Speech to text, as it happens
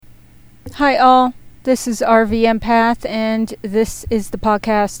Hi all, this is RV Empath and this is the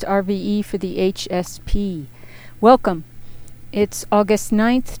podcast RVE for the HSP. Welcome. It's August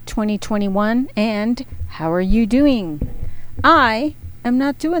 9th, 2021 and how are you doing? I am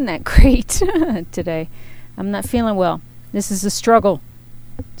not doing that great today. I'm not feeling well. This is a struggle.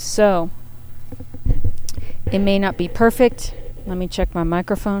 So, it may not be perfect. Let me check my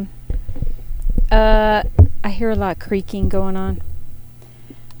microphone. I hear a lot of creaking going on.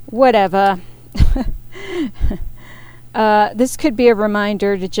 Whatever. This could be a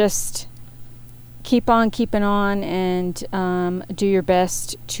reminder to just keep on keeping on and do your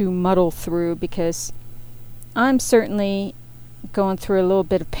best to muddle through, because I'm certainly going through a little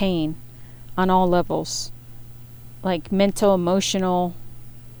bit of pain on all levels, like mental, emotional,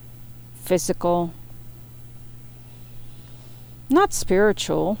 physical, not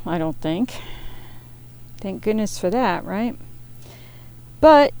spiritual, I don't think. Thank goodness for that, right?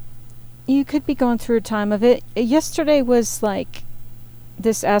 But you could be going through a time of it. Yesterday was like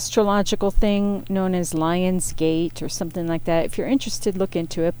this astrological thing known as Lion's Gate or something like that. If you're interested, look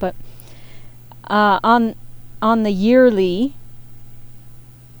into it. But on the yearly,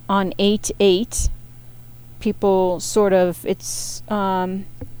 on 8/8, people sort of, it's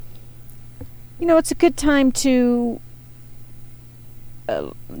it's a good time to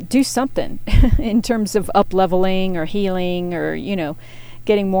do something in terms of up-leveling or healing or,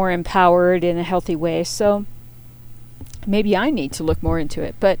 getting more empowered in a healthy way. So maybe I need to look more into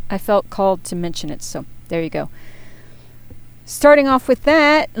it, but I felt called to mention it. So there you go. Starting off with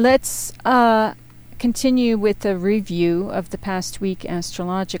that, let's continue with a review of the past week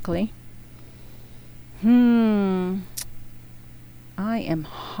astrologically. I am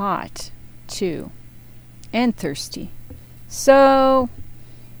hot too and thirsty. So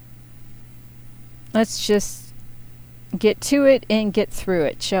let's just get to it and get through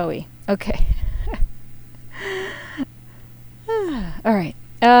it, shall we? Okay. All right.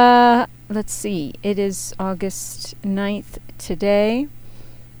 Let's see. It is August 9th today.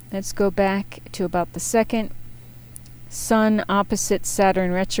 Let's go back to about the 2nd. Sun opposite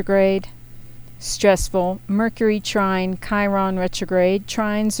Saturn retrograde. Stressful. Mercury trine, Chiron retrograde.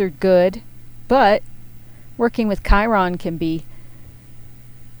 Trines are good, but working with Chiron can be,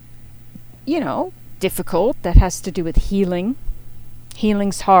 difficult. That has to do with healing.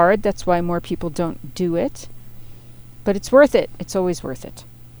 Healing's hard. That's why more people don't do it. But it's worth it. It's always worth it.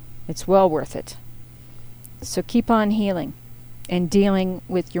 It's well worth it. So keep on healing and dealing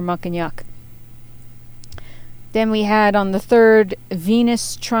with your muck and yuck. Then we had on the 3rd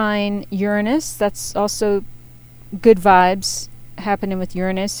Venus trine Uranus. That's also good vibes happening with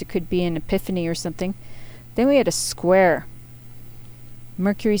Uranus. It could be an epiphany or something. Then we had a square.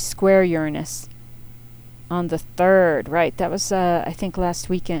 Mercury square Uranus on the 3rd, right? That was, I think, last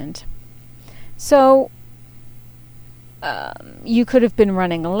weekend. So, you could have been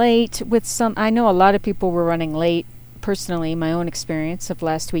running late with some... I know a lot of people were running late, personally, my own experience of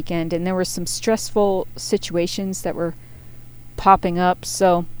last weekend, and there were some stressful situations that were popping up,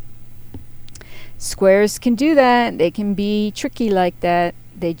 so squares can do that. They can be tricky like that.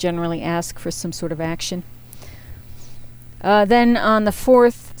 They generally ask for some sort of action. Then on the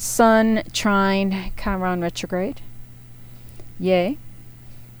 4th, Sun trine Chiron retrograde. Yay.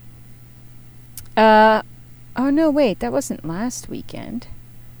 Oh no, wait, that wasn't last weekend.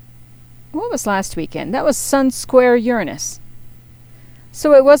 What was last weekend? That was Sun square Uranus.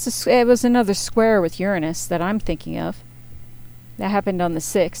 So it was another square with Uranus that I'm thinking of. That happened on the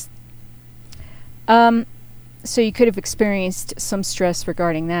 6th. So you could have experienced some stress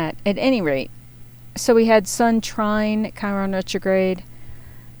regarding that. At any rate, so we had Sun trine Chiron retrograde,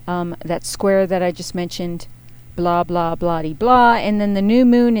 that square that I just mentioned, blah, blah, blah, blah, and then the new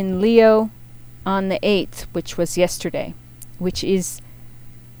moon in Leo on the 8th, which was yesterday, which is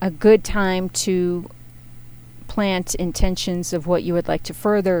a good time to plant intentions of what you would like to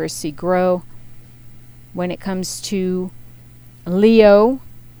further or see grow. When it comes to Leo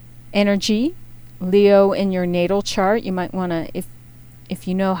energy, Leo in your natal chart, you might want to, if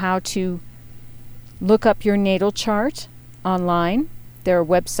you know how to look up your natal chart online. There are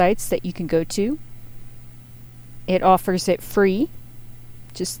websites that you can go to. It offers it free.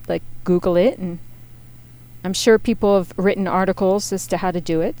 Just like Google it, and I'm sure people have written articles as to how to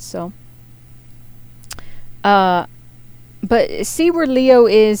do it. So, but see where Leo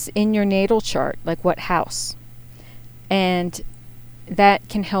is in your natal chart, like what house, and that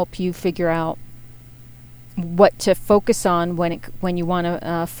can help you figure out what to focus on when you want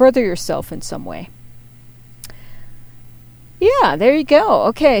to further yourself in some way. Yeah, there you go.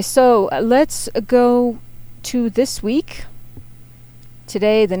 Okay, so let's go to this week.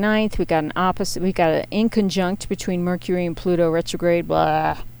 Today, the 9th, we got an opposite. We got an inconjunct between Mercury and Pluto retrograde.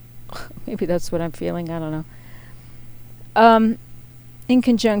 Blah. Maybe that's what I'm feeling. I don't know.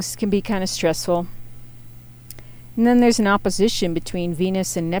 Inconjuncts can be kind of stressful. And then there's an opposition between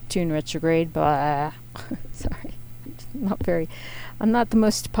Venus and Neptune retrograde. Blah. Sorry. I'm not the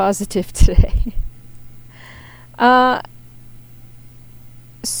most positive today.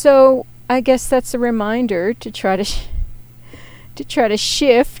 So I guess that's a reminder to try to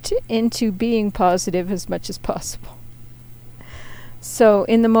shift into being positive as much as possible. So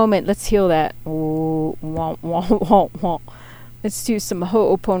in the moment, let's heal that. Ooh, wah, wah, wah, wah. Let's do some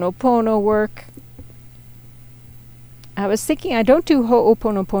Ho'oponopono work. I was thinking I don't do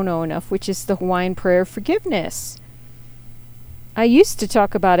Ho'oponopono enough, which is the Hawaiian prayer of forgiveness. I used to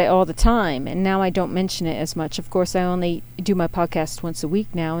talk about it all the time, and now I don't mention it as much. Of course, I only do my podcast once a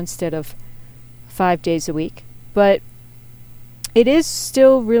week now instead of 5 days a week. But it is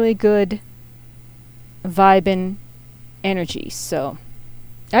still really good vibing energy, so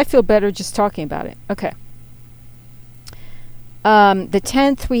I feel better just talking about it. Okay. The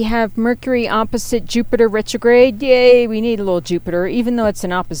 10th, we have Mercury opposite Jupiter retrograde. Yay, we need a little Jupiter, even though it's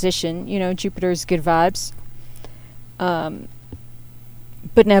an opposition. You know, Jupiter's good vibes.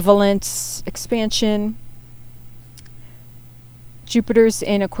 Benevolence, expansion. Jupiter's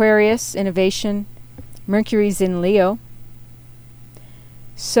in Aquarius, innovation. Mercury's in Leo.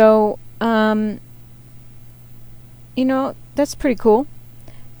 So, that's pretty cool.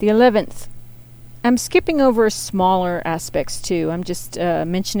 The 11th. I'm skipping over smaller aspects too. I'm just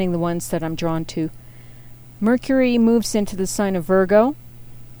mentioning the ones that I'm drawn to. Mercury moves into the sign of Virgo.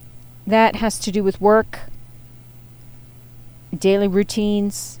 That has to do with work, daily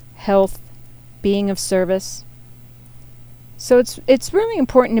routines, health, being of service. So it's really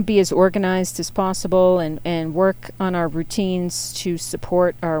important to be as organized as possible and work on our routines to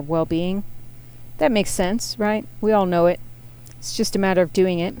support our well-being. That makes sense, right? We all know it. It's just a matter of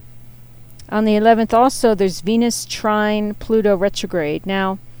doing it. On the 11th also, there's Venus trine Pluto retrograde.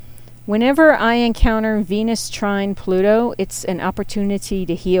 Now, whenever I encounter Venus trine Pluto, it's an opportunity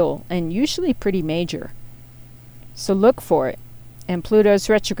to heal, and usually pretty major. So look for it. And Pluto's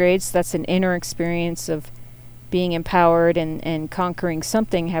retrogrades, that's an inner experience of being empowered and conquering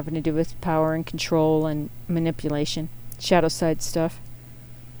something having to do with power and control and manipulation, shadow side stuff.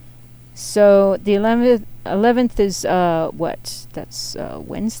 So the 11th is what? That's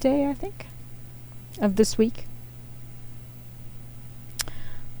Wednesday, I think, of this week.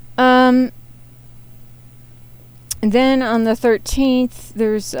 And then on the 13th,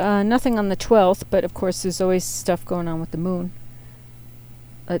 there's nothing on the 12th, but of course there's always stuff going on with the moon.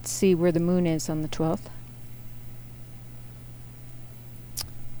 Let's see where the moon is on the 12th.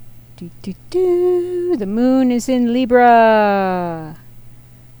 The moon is in Libra.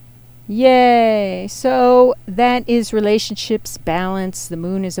 Yay! So that is relationships, balance. The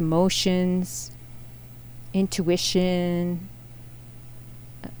moon is emotions, intuition.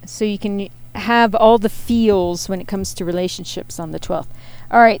 So you can have all the feels when it comes to relationships on the 12th.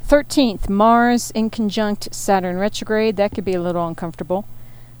 All right, 13th, Mars in conjunct Saturn retrograde. That could be a little uncomfortable.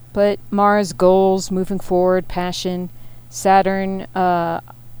 But Mars, goals, moving forward, passion. Saturn,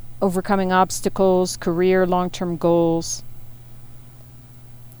 overcoming obstacles, career, long-term goals,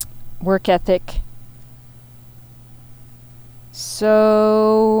 work ethic.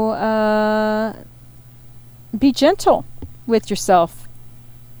 So, be gentle with yourself,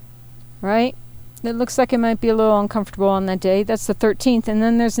 right? It looks like it might be a little uncomfortable on that day. That's the 13th. And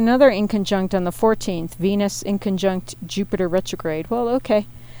then there's another inconjunct on the 14th, Venus inconjunct Jupiter retrograde. Well, okay.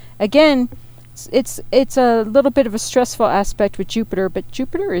 Again, it's a little bit of a stressful aspect with Jupiter, but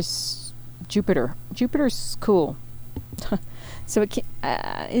Jupiter's cool. So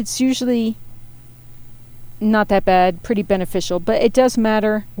it's usually not that bad, pretty beneficial, but it does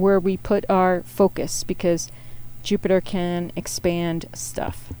matter where we put our focus because Jupiter can expand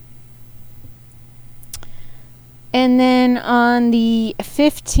stuff. And then on the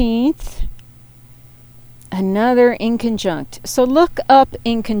 15th, another inconjunct. So look up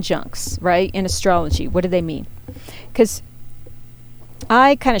inconjuncts, right, in astrology. What do they mean? Because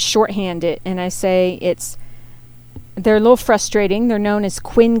I kind of shorthand it and I say they're a little frustrating. They're known as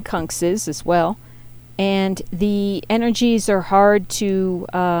quincunxes as well. And the energies are hard to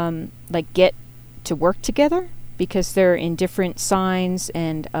get to work together because they're in different signs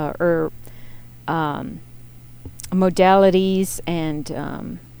and modalities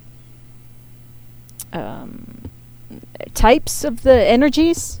and types of the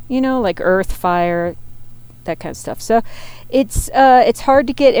energies, like earth, fire, that kind of stuff. So it's hard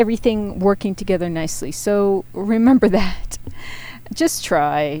to get everything working together nicely. So remember that. Just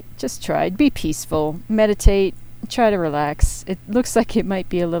try. Be peaceful. Meditate. Try to relax. It looks like it might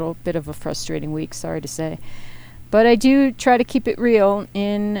be a little bit of a frustrating week, sorry to say. But I do try to keep it real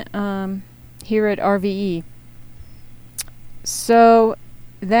in here at RVE. So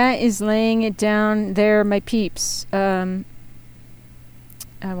that is laying it down there, my peeps. I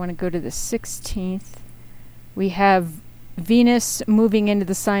want to go to the 16th. We have Venus moving into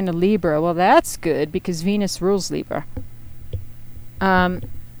the sign of Libra. Well, that's good because Venus rules Libra. And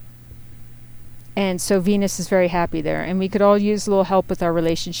so Venus is very happy there. And we could all use a little help with our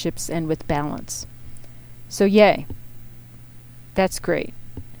relationships and with balance. So yay. That's great.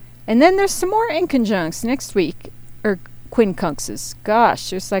 And then there's some more inconjuncts next week. Or quincunxes. Gosh,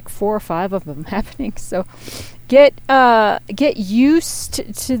 there's like 4 or 5 of them happening. So get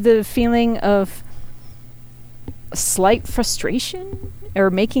used to the feeling of slight frustration or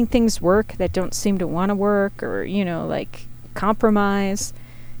making things work that don't seem to want to work, or like compromise.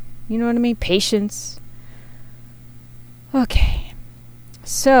 You know what I mean? Patience. Okay.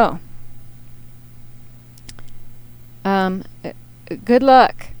 So good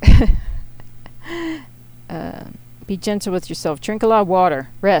luck. Be gentle with yourself. Drink a lot of water.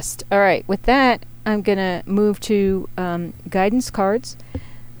 Rest. All right. With that, I'm going to move to guidance cards.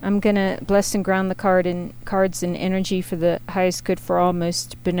 I'm going to bless and ground the cards in energy for the highest good for all,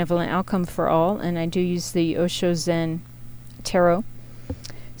 most benevolent outcome for all. And I do use the Osho Zen Tarot.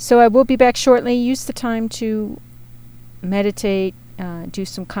 So I will be back shortly. Use the time to meditate, do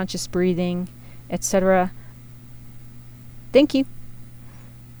some conscious breathing, etc. Thank you.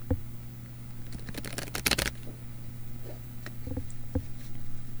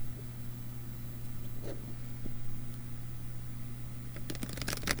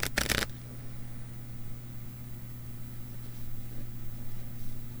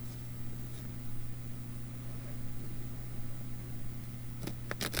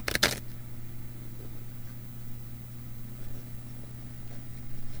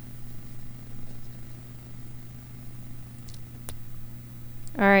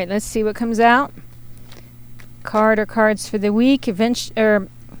 All right, let's see what comes out. Card or cards for the week. I don't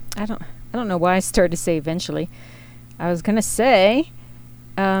know why I started to say eventually. I was gonna say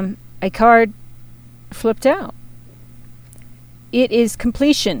a card flipped out. It is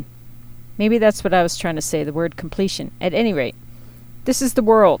completion. Maybe that's what I was trying to say, the word completion. At any rate, this is the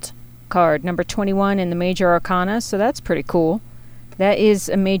World card, number 21 in the Major Arcana, so that's pretty cool. That is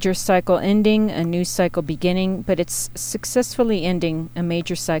a major cycle ending, a new cycle beginning, but it's successfully ending a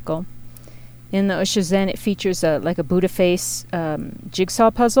major cycle. In the Osho Zen, it features like a Buddha face jigsaw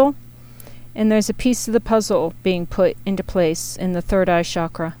puzzle, and there's a piece of the puzzle being put into place in the third eye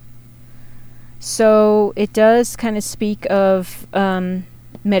chakra. So it does kind of speak of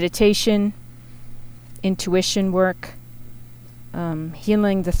meditation, intuition work,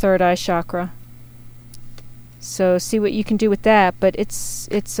 healing the third eye chakra. So see what you can do with that, but it's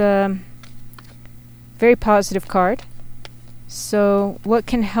a very positive card. So what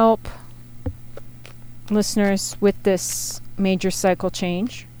can help listeners with this major cycle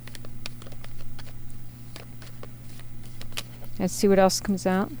change? Let's see what else comes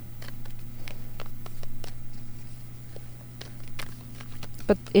out.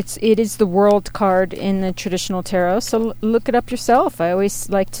 But it is the World card in the traditional tarot, so look it up yourself. I always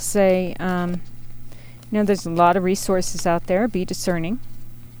like to say, there's a lot of resources out there. Be discerning.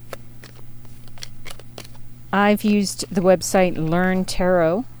 I've used the website Learn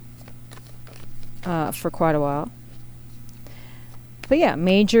Tarot for quite a while. But yeah,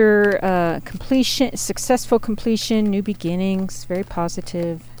 major completion, successful completion, new beginnings, very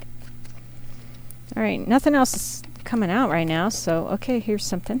positive. All right, nothing else is coming out right now, so okay, here's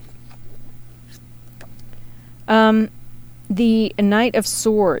something. The Knight of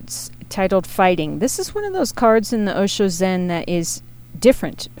Swords, titled Fighting. This is one of those cards in the Osho Zen that is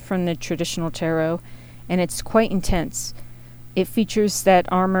different from the traditional tarot, and it's quite intense. It features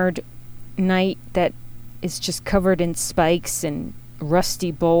that armored knight that is just covered in spikes and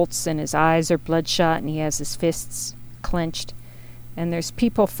rusty bolts, and his eyes are bloodshot, and he has his fists clenched. And there's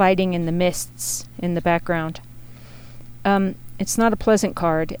people fighting in the mists in the background. It's not a pleasant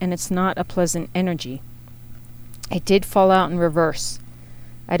card, and it's not a pleasant energy. It did fall out in reverse.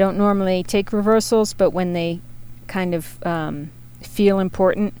 I don't normally take reversals, but when they kind of feel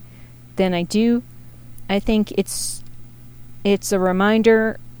important, then I do. I think it's a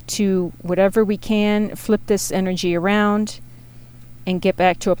reminder to, whatever we can, flip this energy around and get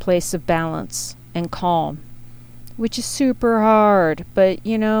back to a place of balance and calm, which is super hard, but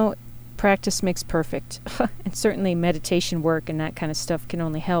practice makes perfect. And certainly meditation work and that kind of stuff can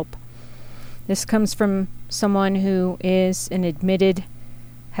only help. This comes from someone who is an admitted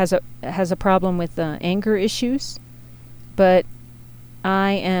has a problem with anger issues, but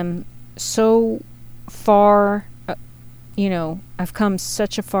I am so far, I've come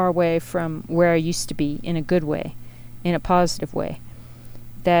such a far way from where I used to be in a good way, in a positive way,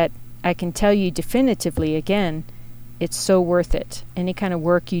 that I can tell you definitively, again, it's so worth it. Any kind of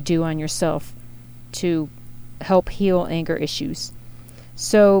work you do on yourself to help heal anger issues.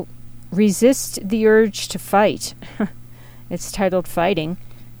 So resist the urge to fight. It's titled Fighting.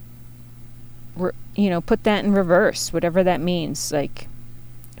 Put that in reverse, whatever that means, like,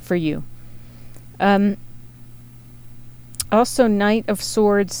 for you. Also, Knight of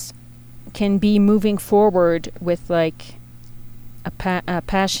Swords can be moving forward with, like, a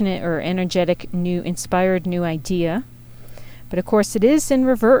passionate or energetic, inspired new idea. But of course it is in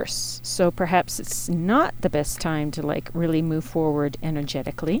reverse, so perhaps it's not the best time to, like, really move forward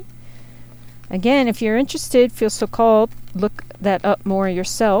energetically. Again, if you're interested, feel so called, look that up more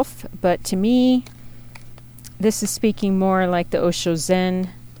yourself. But to me, this is speaking more like the Osho Zen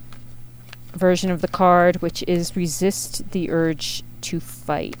version of the card, which is resist the urge to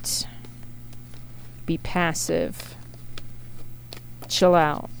fight. Be passive. Chill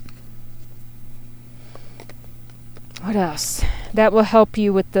out. What else? That will help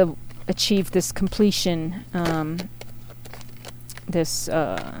you with achieve this completion, this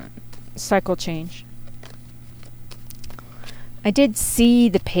cycle change. I did see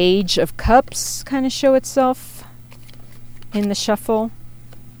the Page of Cups kind of show itself in the shuffle,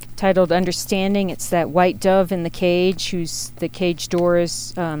 titled Understanding. It's that white dove in the cage the cage door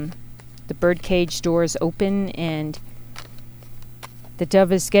is, the bird cage door is open, and the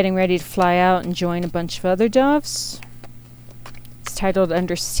dove is getting ready to fly out and join a bunch of other doves. It's titled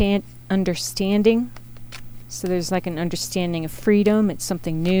Understanding. So there's like an understanding of freedom. It's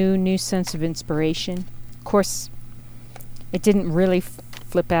something new sense of inspiration. Of course, it didn't really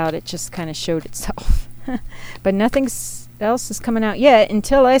flip out. It just kind of showed itself. But nothing else is coming out yet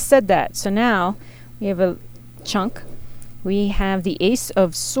until I said that. So now we have a chunk. We have the Ace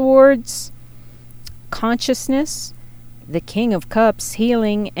of Swords, Consciousness, the King of Cups,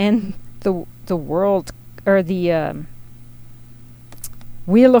 Healing, and the World, or the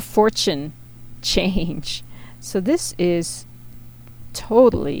Wheel of Fortune, Change. So this is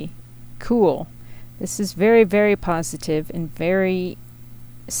totally cool. This is very, very positive and very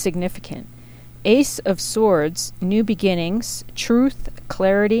significant. Ace of Swords, new beginnings, truth,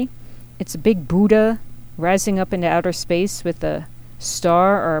 clarity. It's a big Buddha rising up into outer space with a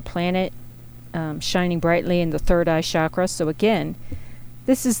star or a planet shining brightly in the third eye chakra. So again,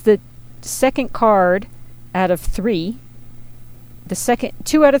 this is the second card out of 3. The second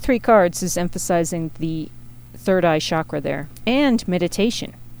 2 out of 3 cards is emphasizing the third eye chakra there, and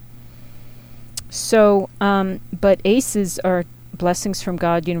meditation. So, but aces are blessings from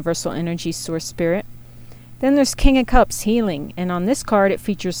God, universal energy, source spirit. Then there's King of Cups, healing. And on this card, it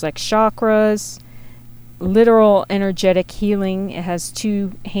features like chakras, literal energetic healing. It has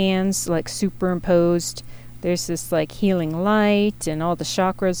 2 hands like superimposed. There's this like healing light, and all the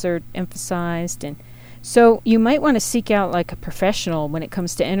chakras are emphasized. And so you might want to seek out like a professional when it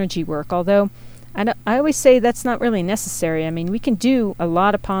comes to energy work, although I always say that's not really necessary. I mean, we can do a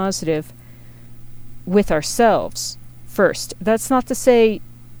lot of positive with ourselves first. That's not to say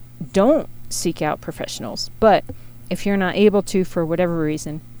don't seek out professionals, but if you're not able to for whatever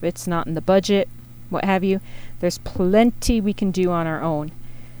reason, if it's not in the budget, what have you, there's plenty we can do on our own.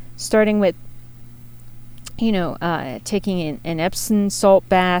 Starting with, taking an Epsom salt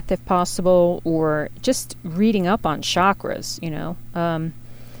bath if possible, or just reading up on chakras,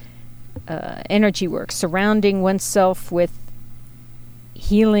 energy work, surrounding oneself with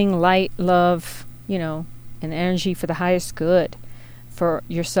healing light, love, and energy for the highest good for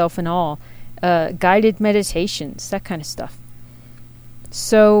yourself and all. Guided meditations, that kind of stuff.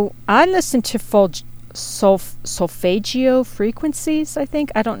 So I listen to solfeggio frequencies, I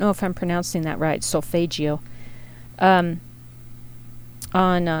think. I don't know if I'm pronouncing that right. Solfeggio. On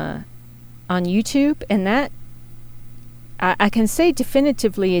YouTube, and that I can say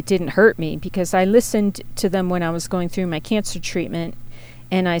definitively it didn't hurt me, because I listened to them when I was going through my cancer treatment,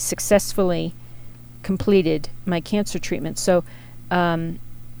 and I successfully completed my cancer treatment. So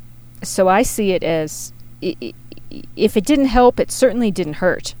I see it as, if it didn't help, it certainly didn't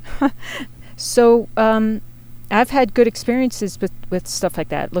hurt. So I've had good experiences with stuff like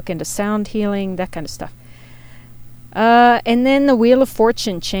that. Look into sound healing, that kind of stuff. And then the Wheel of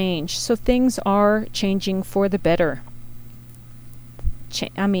Fortune, change. So things are changing for the better.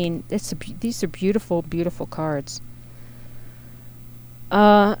 These are beautiful, beautiful cards.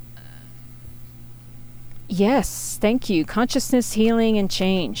 Yes, thank you. Consciousness, healing, and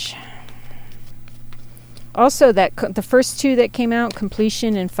change. Also, that the first two that came out,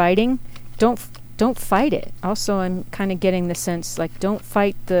 completion and fighting, don't fight it. Also, I'm kind of getting the sense like don't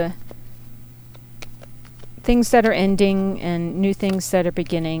fight the things that are ending and new things that are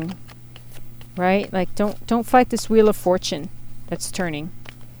beginning. Right? Like don't fight this wheel of fortune that's turning.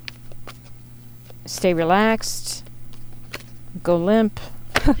 Stay relaxed. Go limp.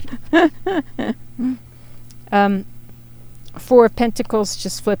 Four of Pentacles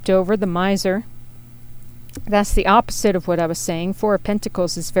just flipped over, the miser. That's the opposite of what I was saying. Four of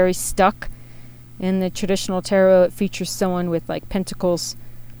Pentacles is very stuck. In the traditional tarot, it features someone with like pentacles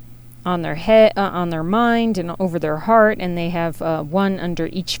on their head, on their mind, and over their heart, and they have one under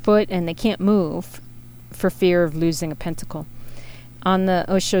each foot, and they can't move for fear of losing a pentacle. On the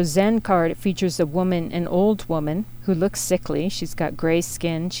Osho Zen card, it features a woman, an old woman, who looks sickly. She's got gray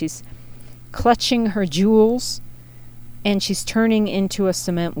skin. She's clutching her jewels, and she's turning into a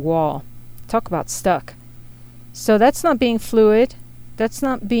cement wall. Talk about stuck. So that's not being fluid. That's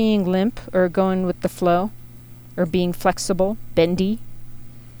not being limp or going with the flow or being flexible, bendy.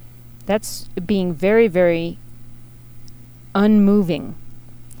 That's being very, very unmoving.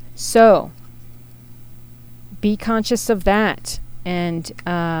 So be conscious of that and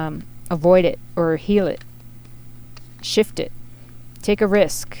avoid it or heal it. Shift it. Take a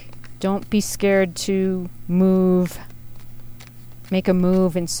risk. Don't be scared to move. Make a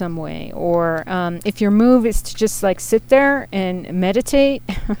move in some way. Or if your move is to just like sit there and meditate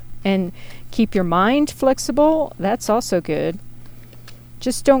and keep your mind flexible, that's also good.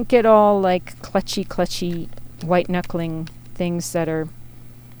 Just don't get all like clutchy, white knuckling things that are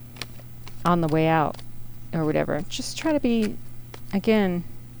on the way out or whatever. Just try to be, again,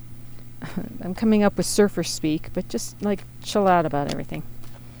 I'm coming up with surfer speak, but just like chill out about everything.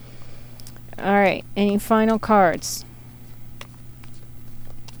 All right, any final cards?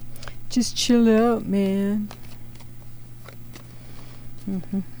 Just chill out, man.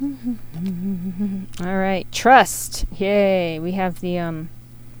 All right, trust. Yay, we have the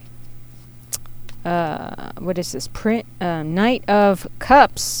what is this? Knight of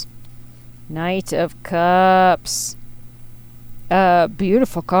Cups. Knight of Cups.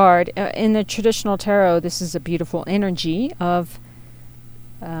 Beautiful card. In the traditional tarot, this is a beautiful energy of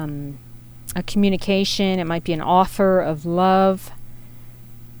a communication. It might be an offer of love.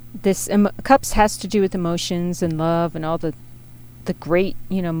 This cups has to do with emotions and love and all the great,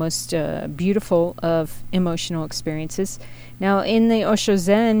 most beautiful of emotional experiences. Now, in the Osho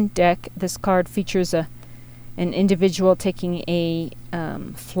Zen deck, this card features an individual taking a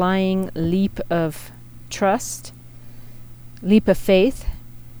flying leap of trust, leap of faith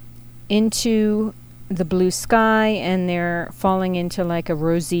into the blue sky, and they're falling into like a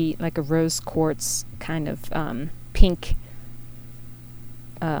rose quartz kind of pink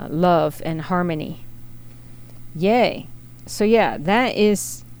love and harmony. Yay. So yeah, that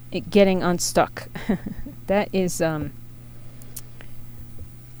is it getting unstuck. That is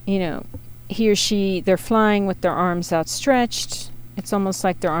he or she, they're flying with their arms outstretched. It's almost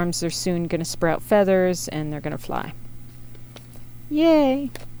like their arms are soon going to sprout feathers and they're going to fly.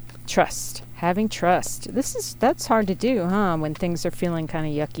 Yay. Trust. Having trust. That's hard to do, when things are feeling kind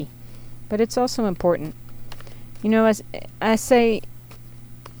of yucky. But it's also important. As I say,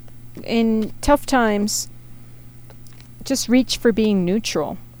 in tough times, just reach for being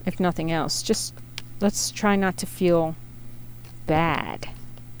neutral, if nothing else. Just let's try not to feel bad,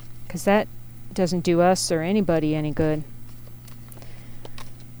 because that doesn't do us or anybody any good.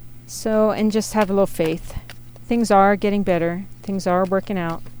 So, and just have a little faith. Things are getting better. Things are working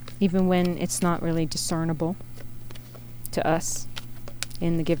out, even when it's not really discernible to us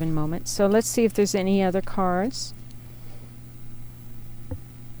in the given moment. So let's see if there's any other cards.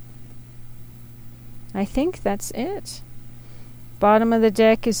 I think that's it. Bottom of the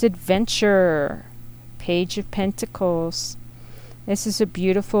deck is Adventure. Page of Pentacles. This is a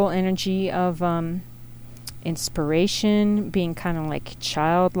beautiful energy of inspiration, being kind of like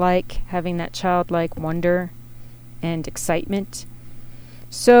childlike, having that childlike wonder and excitement.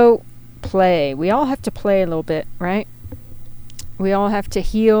 So, play. We all have to play a little bit, right? We all have to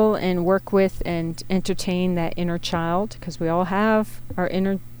heal and work with and entertain that inner child, because we all have our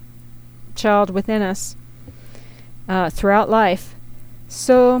inner child within us throughout life.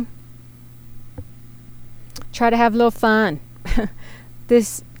 So try to have a little fun.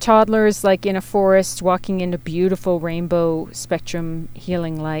 This toddler is like in a forest walking into beautiful rainbow spectrum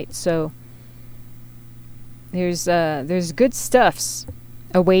healing light. So there's good stuffs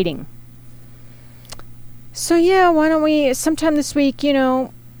awaiting. So yeah, why don't we sometime this week,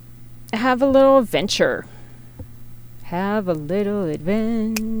 have a little adventure. have a little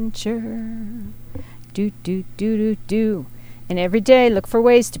adventure. Do, do, do, do, do. And every day look for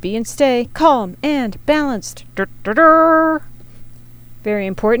ways to be and stay calm and balanced. Dur, dur, dur. Very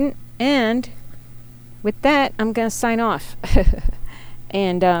important. And with that, I'm going to sign off.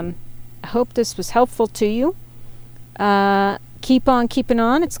 And I hope this was helpful to you. Keep on keeping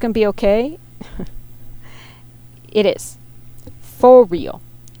on. It's going to be okay. It is. For real.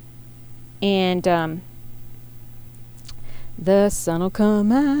 And the sun will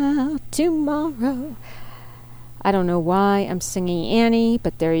come out tomorrow. I don't know why I'm singing Annie,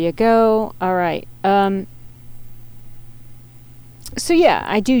 but there you go. All right. So yeah,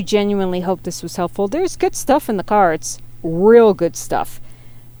 I do genuinely hope this was helpful. There's good stuff in the cards. Real good stuff.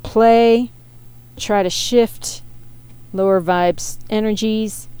 Play. Try to shift lower vibes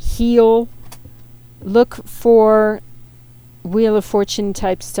energies. Heal. Look for Wheel of Fortune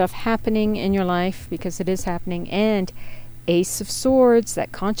type stuff happening in your life, because it is happening. And Ace of Swords,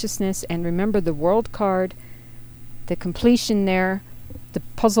 that consciousness. And remember the World card. The completion there, the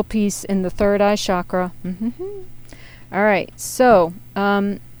puzzle piece in the third eye chakra. All right, so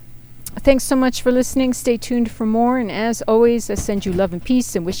thanks so much for listening. Stay tuned for more, and as always, I send you love and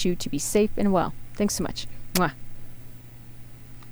peace and wish you to be safe and well. Thanks so much. Mwah.